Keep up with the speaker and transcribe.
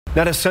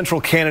Now to Central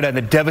Canada and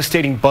the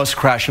devastating bus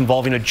crash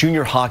involving a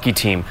junior hockey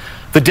team.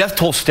 The death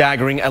toll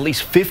staggering, at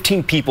least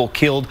 15 people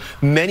killed,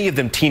 many of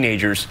them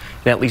teenagers,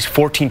 and at least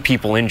 14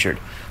 people injured.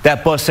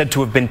 That bus said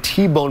to have been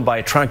T-boned by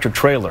a tractor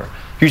trailer.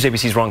 Here's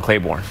ABC's Ron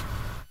Claiborne.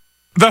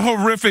 The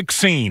horrific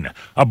scene.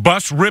 A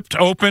bus ripped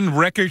open,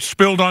 wreckage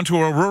spilled onto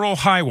a rural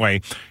highway,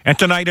 and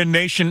tonight a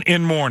nation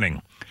in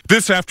mourning.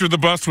 This after the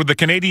bus with the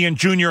Canadian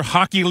Junior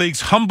Hockey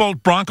League's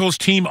Humboldt Broncos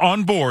team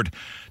on board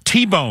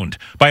T-boned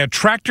by a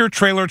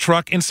tractor-trailer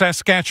truck in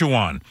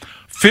Saskatchewan.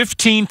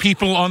 15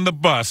 people on the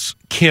bus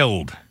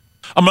killed.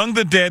 Among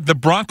the dead, the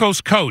Broncos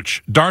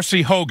coach,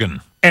 Darcy Hogan,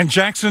 and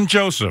Jackson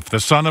Joseph, the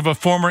son of a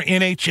former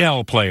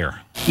NHL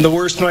player. The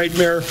worst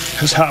nightmare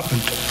has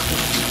happened.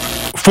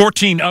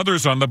 14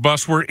 others on the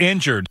bus were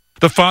injured.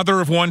 The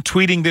father of one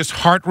tweeting this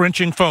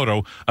heart-wrenching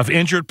photo of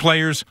injured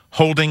players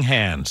holding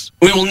hands.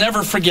 We will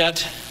never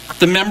forget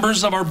the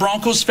members of our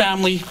Broncos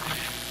family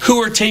who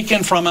were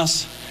taken from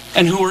us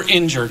and who were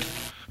injured.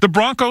 The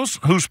Broncos,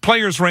 whose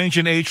players range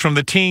in age from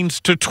the teens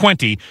to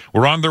 20,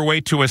 were on their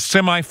way to a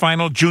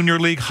semi-final Junior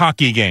League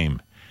hockey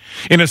game.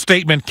 In a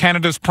statement,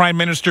 Canada's Prime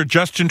Minister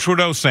Justin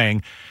Trudeau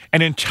saying,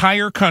 "An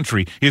entire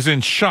country is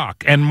in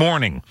shock and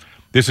mourning.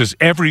 This is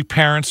every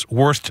parent's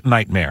worst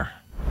nightmare."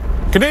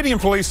 Canadian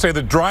police say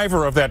the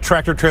driver of that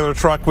tractor-trailer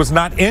truck was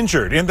not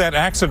injured in that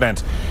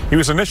accident. He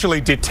was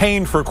initially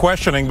detained for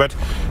questioning, but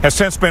has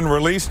since been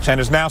released and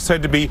is now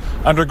said to be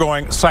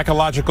undergoing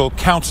psychological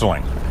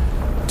counseling.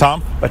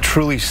 Tom? A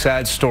truly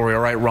sad story. All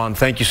right, Ron,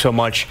 thank you so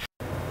much.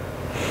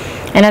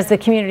 And as the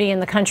community in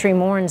the country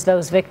mourns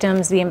those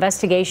victims, the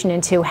investigation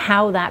into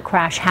how that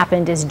crash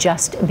happened is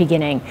just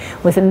beginning.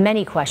 With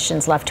many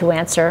questions left to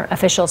answer,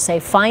 officials say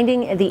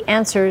finding the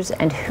answers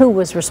and who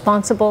was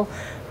responsible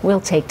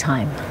will take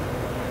time.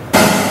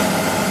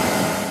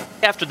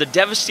 After the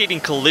devastating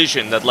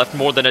collision that left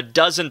more than a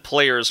dozen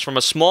players from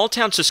a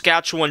small-town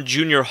Saskatchewan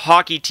junior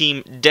hockey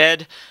team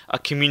dead, a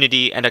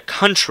community and a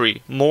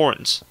country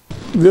mourns.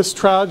 This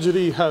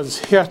tragedy has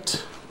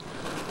hit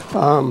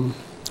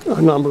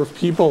a number of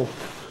people,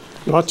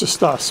 not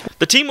just us.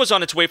 The team was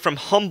on its way from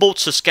Humboldt,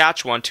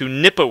 Saskatchewan to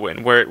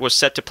Nipawin, where it was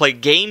set to play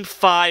Game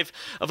 5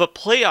 of a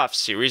playoff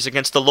series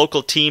against the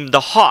local team,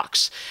 the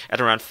Hawks. At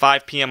around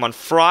 5 p.m. on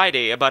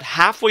Friday, about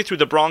halfway through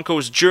the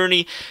Broncos'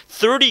 journey,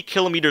 30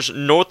 kilometers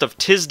north of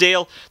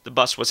Tisdale, the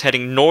bus was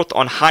heading north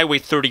on Highway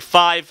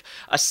 35.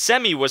 A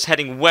semi was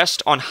heading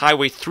west on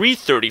Highway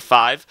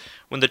 335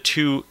 when the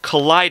two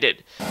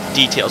collided.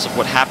 Details of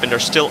what happened are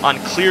still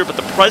unclear, but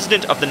the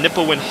president of the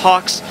Nipawin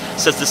Hawks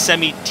says the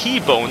semi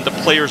T-boned the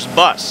player's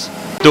bus.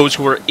 Those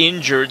who were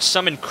injured,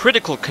 some in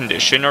critical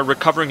condition, are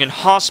recovering in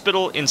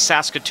hospital in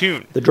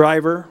Saskatoon. The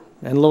driver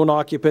and lone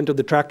occupant of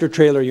the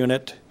tractor-trailer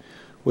unit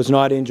was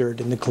not injured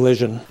in the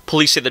collision.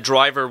 Police say the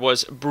driver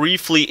was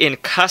briefly in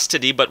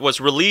custody but was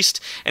released,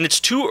 and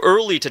it's too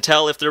early to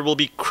tell if there will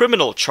be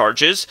criminal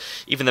charges.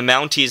 Even the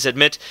Mounties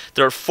admit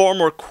there are far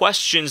more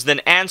questions than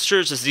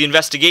answers as the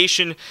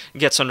investigation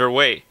gets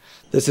underway.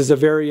 This is a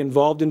very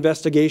involved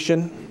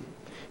investigation,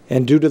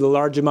 and due to the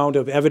large amount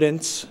of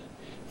evidence,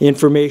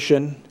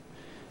 information,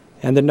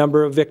 and the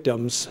number of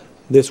victims,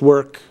 this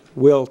work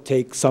will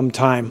take some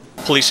time.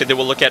 Police say they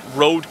will look at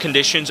road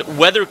conditions,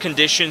 weather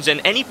conditions, and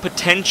any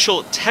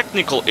potential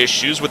technical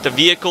issues with the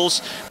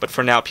vehicles. But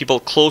for now, people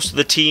close to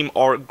the team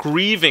are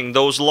grieving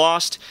those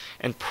lost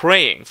and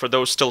praying for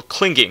those still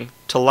clinging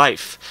to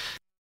life.